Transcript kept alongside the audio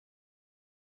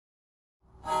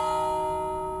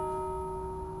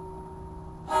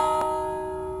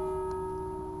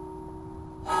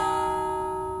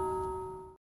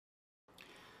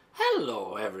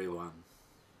Hello everyone.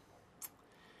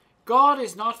 God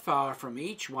is not far from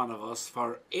each one of us,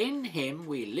 for in him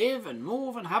we live and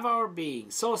move and have our being.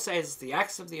 So says the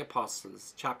Acts of the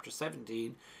Apostles, chapter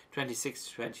 17,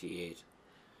 26-28.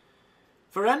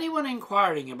 For anyone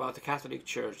inquiring about the Catholic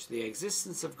Church, the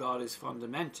existence of God is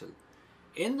fundamental.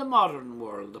 In the modern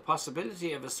world, the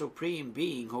possibility of a supreme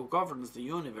being who governs the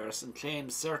universe and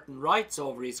claims certain rights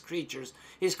over his creatures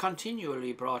is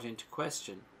continually brought into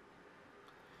question.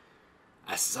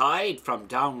 Aside from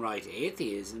downright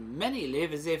atheism, many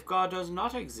live as if God does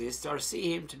not exist or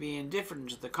see him to be indifferent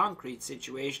to the concrete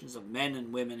situations of men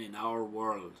and women in our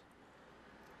world.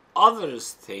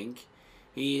 Others think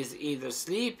he is either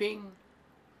sleeping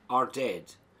or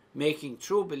dead, making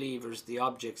true believers the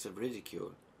objects of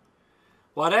ridicule.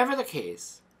 Whatever the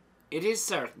case, it is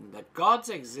certain that God's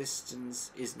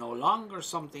existence is no longer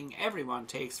something everyone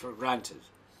takes for granted.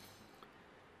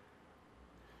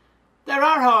 There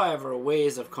are, however,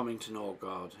 ways of coming to know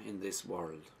God in this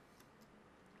world.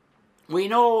 We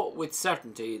know with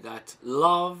certainty that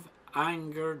love,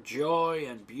 anger, joy,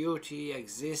 and beauty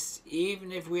exist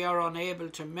even if we are unable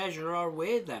to measure or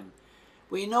weigh them.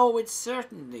 We know with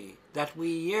certainty that we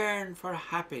yearn for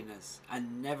happiness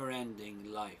and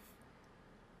never-ending life.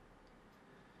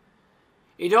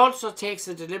 It also takes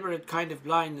a deliberate kind of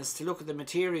blindness to look at the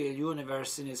material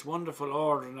universe in its wonderful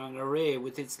order and array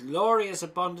with its glorious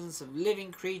abundance of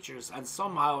living creatures and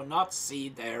somehow not see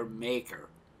their maker.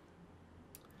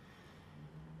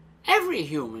 Every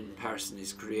human person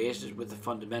is created with a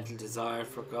fundamental desire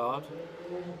for God.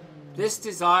 This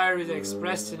desire is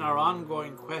expressed in our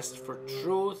ongoing quest for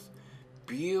truth,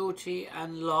 beauty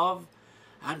and love,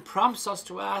 and prompts us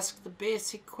to ask the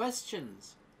basic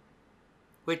questions,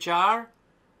 which are: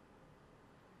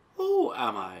 who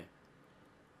am I?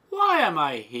 Why am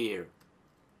I here?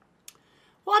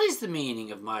 What is the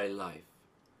meaning of my life?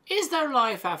 Is there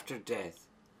life after death?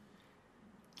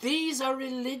 These are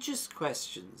religious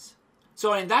questions.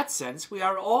 So in that sense, we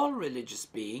are all religious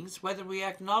beings, whether we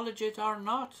acknowledge it or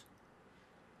not.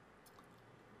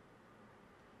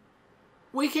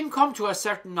 We can come to a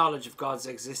certain knowledge of God's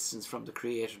existence from the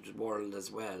created world as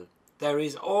well. There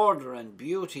is order and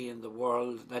beauty in the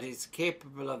world that is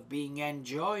capable of being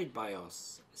enjoyed by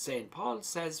us. St. Paul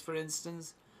says, for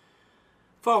instance,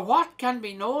 "For what can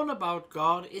be known about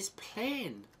God is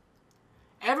plain."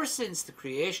 Ever since the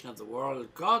creation of the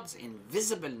world, God's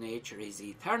invisible nature, his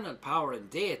eternal power and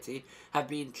deity, have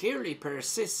been clearly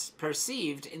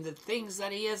perceived in the things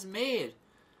that he has made.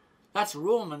 That's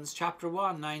Romans chapter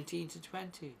 1,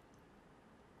 19-20.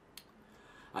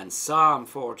 And Psalm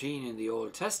 14 in the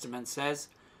Old Testament says,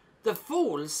 "The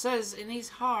fool says in his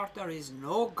heart, there is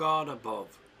no God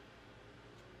above."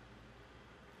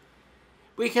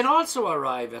 We can also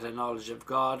arrive at a knowledge of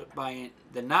God by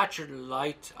the natural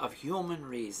light of human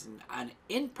reason, and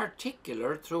in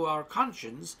particular through our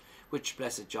conscience, which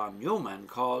Blessed John Newman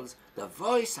calls the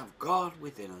voice of God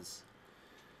within us.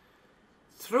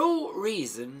 Through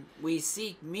reason, we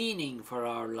seek meaning for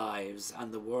our lives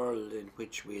and the world in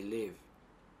which we live.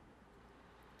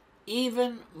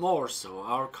 Even more so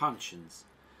our conscience,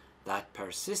 that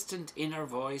persistent inner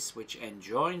voice which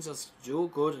enjoins us to do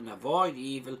good and avoid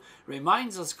evil,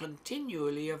 reminds us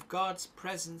continually of God's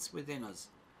presence within us.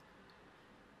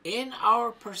 In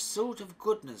our pursuit of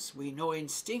goodness, we know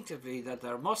instinctively that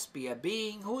there must be a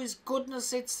being who is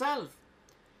goodness itself.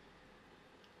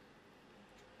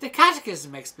 The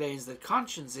Catechism explains that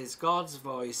conscience is God's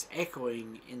voice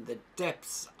echoing in the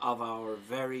depths of our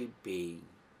very being.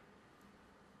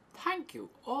 Thank you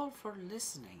all for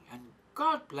listening, and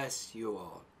God bless you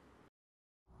all.